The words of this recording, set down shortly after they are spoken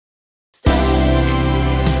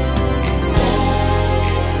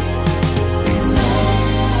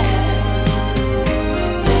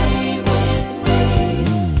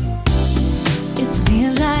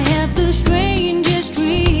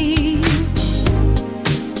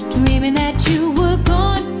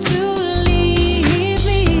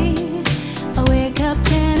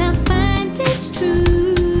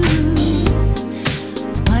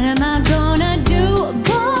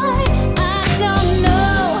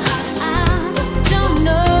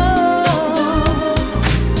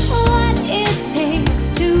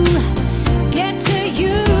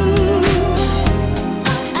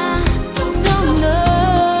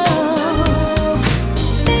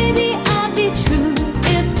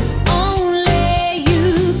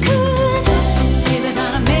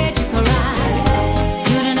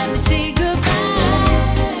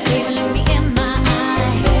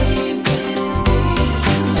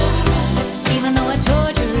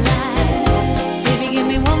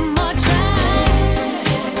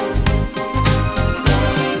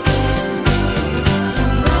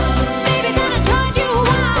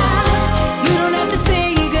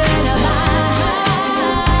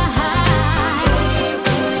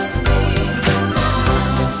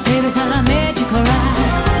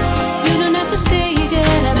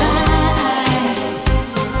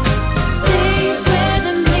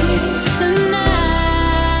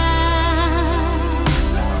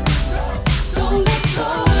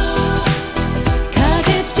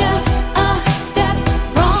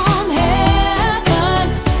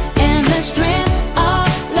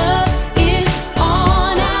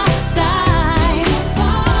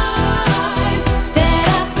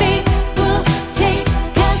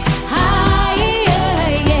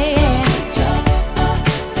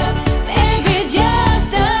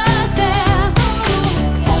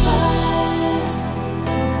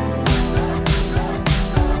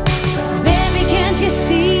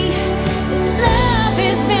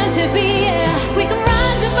we can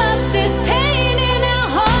rise above this pain in our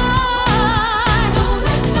heart. Don't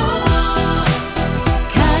let go,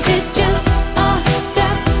 'cause it's just a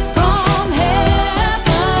step from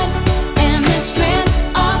heaven, and the strength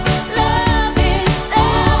of love is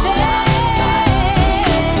evident.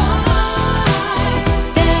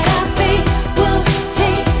 That our faith will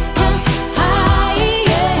take us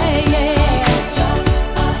higher. Just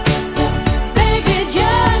a step, baby,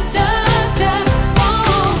 just a step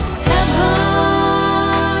from heaven.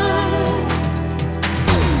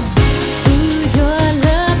 Ooh, your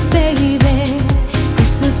love, baby,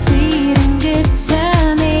 is so sweet and good to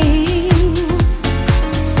me.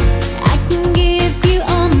 I can give you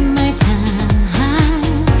all my time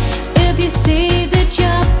if you say that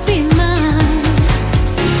you'll be mine.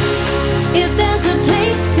 If there's a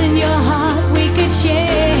place in your heart we could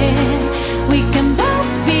share, we can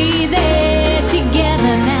both be there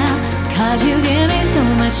together now. 'Cause you give me so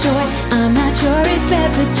much joy, I'm not sure it's fair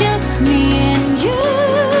for just me and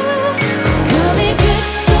you.